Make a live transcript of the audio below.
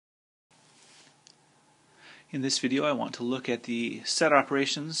In this video I want to look at the set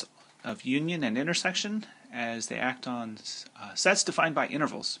operations of union and intersection as they act on sets defined by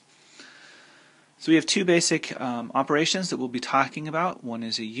intervals. So we have two basic operations that we'll be talking about. One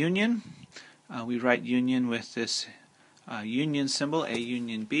is a union. We write union with this union symbol, A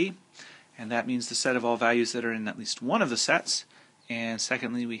union B, and that means the set of all values that are in at least one of the sets. And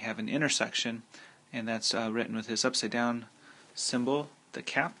secondly, we have an intersection, and that's written with this upside down symbol, the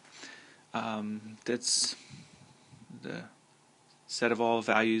cap. That's the set of all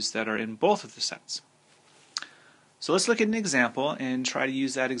values that are in both of the sets. So let's look at an example and try to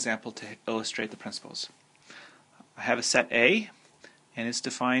use that example to illustrate the principles. I have a set A, and it's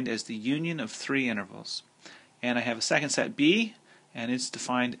defined as the union of three intervals. And I have a second set B, and it's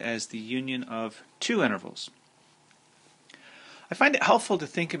defined as the union of two intervals. I find it helpful to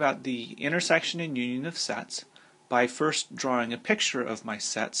think about the intersection and union of sets by first drawing a picture of my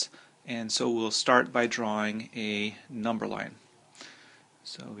sets, and so we'll start by drawing a number line.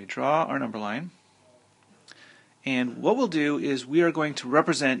 So we draw our number line, and what we'll do is we are going to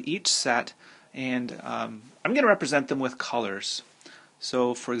represent each set, and I'm going to represent them with colors.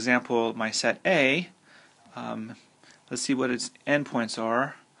 So for example, my set A, let's see what its endpoints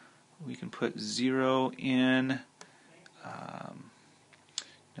are. We can put 0 in,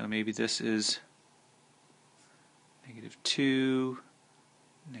 maybe this is -2,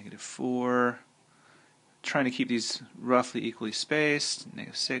 -4, trying to keep these roughly equally spaced,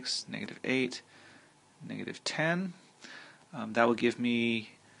 -6, -8, -10. That will give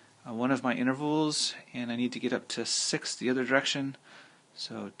me one of my intervals, and I need to get up to 6 the other direction.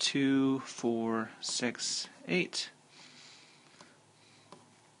 So 2, 4, 6, 8.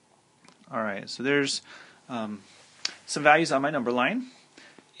 Alright, so there's some values on my number line,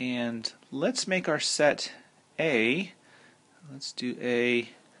 and let's make our set A. Let's do A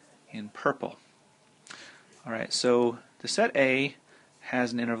in purple. Alright, so the set A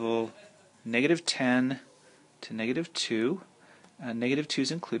has an interval -10 to -2. -2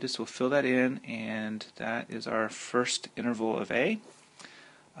 is included, so we'll fill that in, and that is our first interval of A.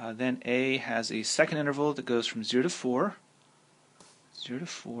 Then A has a second interval that goes from 0 to 4. 0 to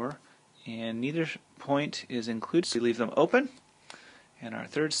 4, and neither point is included, so we leave them open. And our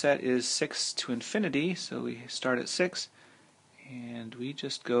third set is 6 to infinity, so we start at 6, and we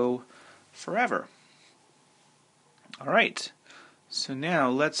just go forever. Alright, so now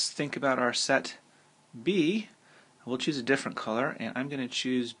let's think about our set B. We'll choose a different color, and I'm going to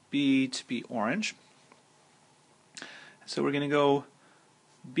choose B to be orange. So we're going to go,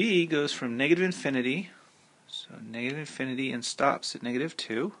 B goes from -infinity, so -infinity, and stops at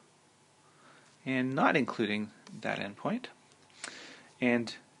 -2, and not including that endpoint.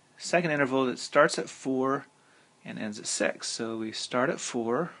 And second interval that starts at 4 and ends at 6. So we start at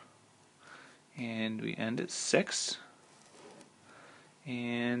 4 and we end at 6,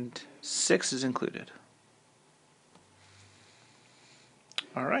 and 6 is included.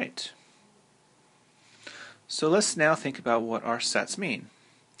 Alright, so let's now think about what our sets mean.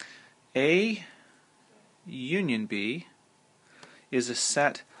 A union B is a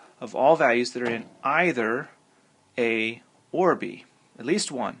set of all values that are in either A or B, at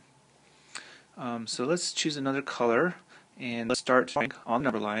least one. So let's choose another color, and let's start on the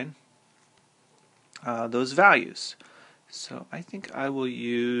number line those values. So I think I will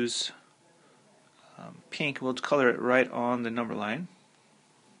use pink. We'll color it right on the number line.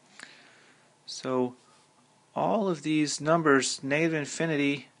 So all of these numbers,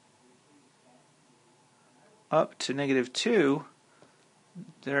 -infinity up to -2,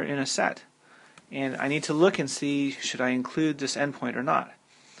 they're in a set. And I need to look and see, should I include this endpoint or not?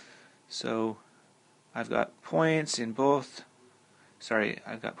 So I've got points in both,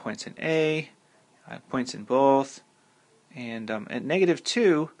 I've got points in A, I have points in both, and at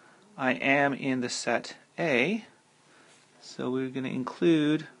 -2 I am in the set A, so we're going to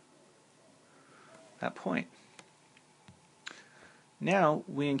include that point. Now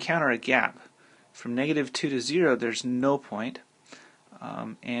we encounter a gap. From -2 to 0 there's no point,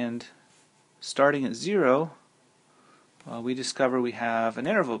 and starting at 0, well, we discover we have an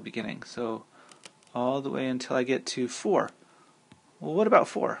interval beginning, so all the way until I get to 4. Well, what about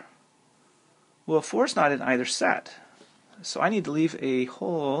 4? Well, 4 is not in either set, so I need to leave a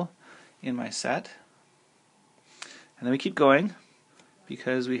hole in my set. And then we keep going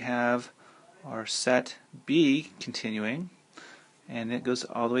because we have our set B continuing, and it goes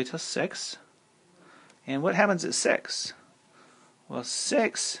all the way till 6. And what happens at 6? Well,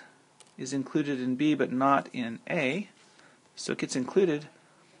 6 is included in B but not in A, so it gets included.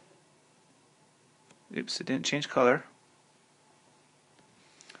 Oops, it didn't change color.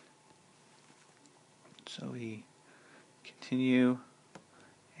 So we continue,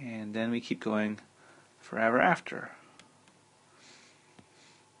 and then we keep going forever after.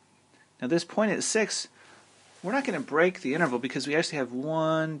 Now this point at 6, we're not going to break the interval because we actually have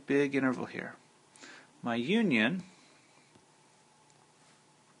one big interval here. My union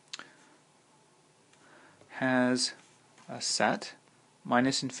has a set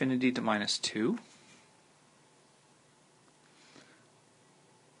minus infinity to minus 2.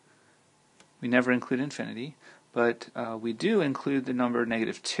 We never include infinity, but we do include the number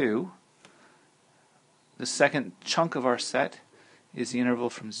 -2. The second chunk of our set is the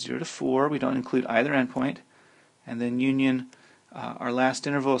interval from 0 to 4. We don't include either endpoint. And then union, our last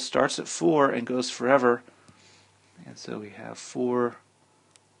interval starts at 4 and goes forever. And so we have 4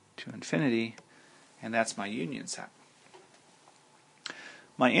 to infinity, and that's my union set.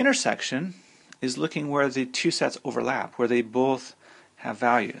 My intersection is looking where the two sets overlap, where they both have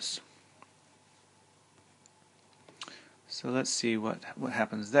values. So let's see what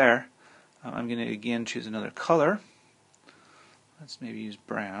happens there. I'm going to again choose another color. Let's maybe use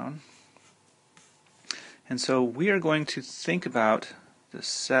brown. And so we are going to think about the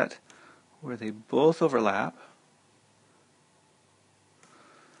set where they both overlap.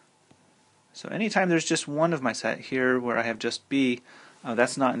 So anytime there's just one of my set here where I have just B,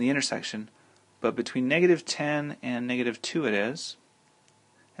 that's not in the intersection, but between -10 and -2 it is.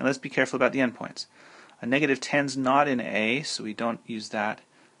 And let's be careful about the endpoints. A -10 is not in A, so we don't use that.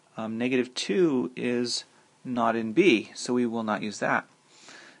 -2 is not in B, so we will not use that.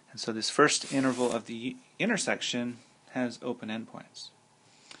 And so this first interval of the intersection has open endpoints.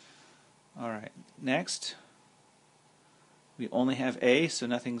 Alright, next we only have A, so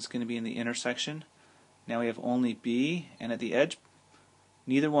nothing's going to be in the intersection. Now we have only B, and at the edge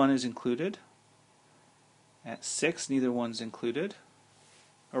neither one is included. At 6 neither one's included,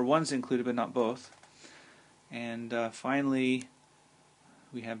 or one's included but not both. And finally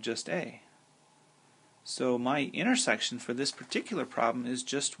we have just A. So my intersection for this particular problem is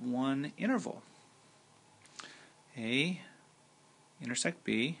just one interval. A intersect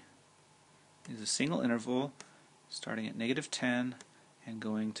B is a single interval starting at -10 and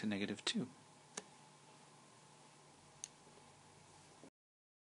going to -2.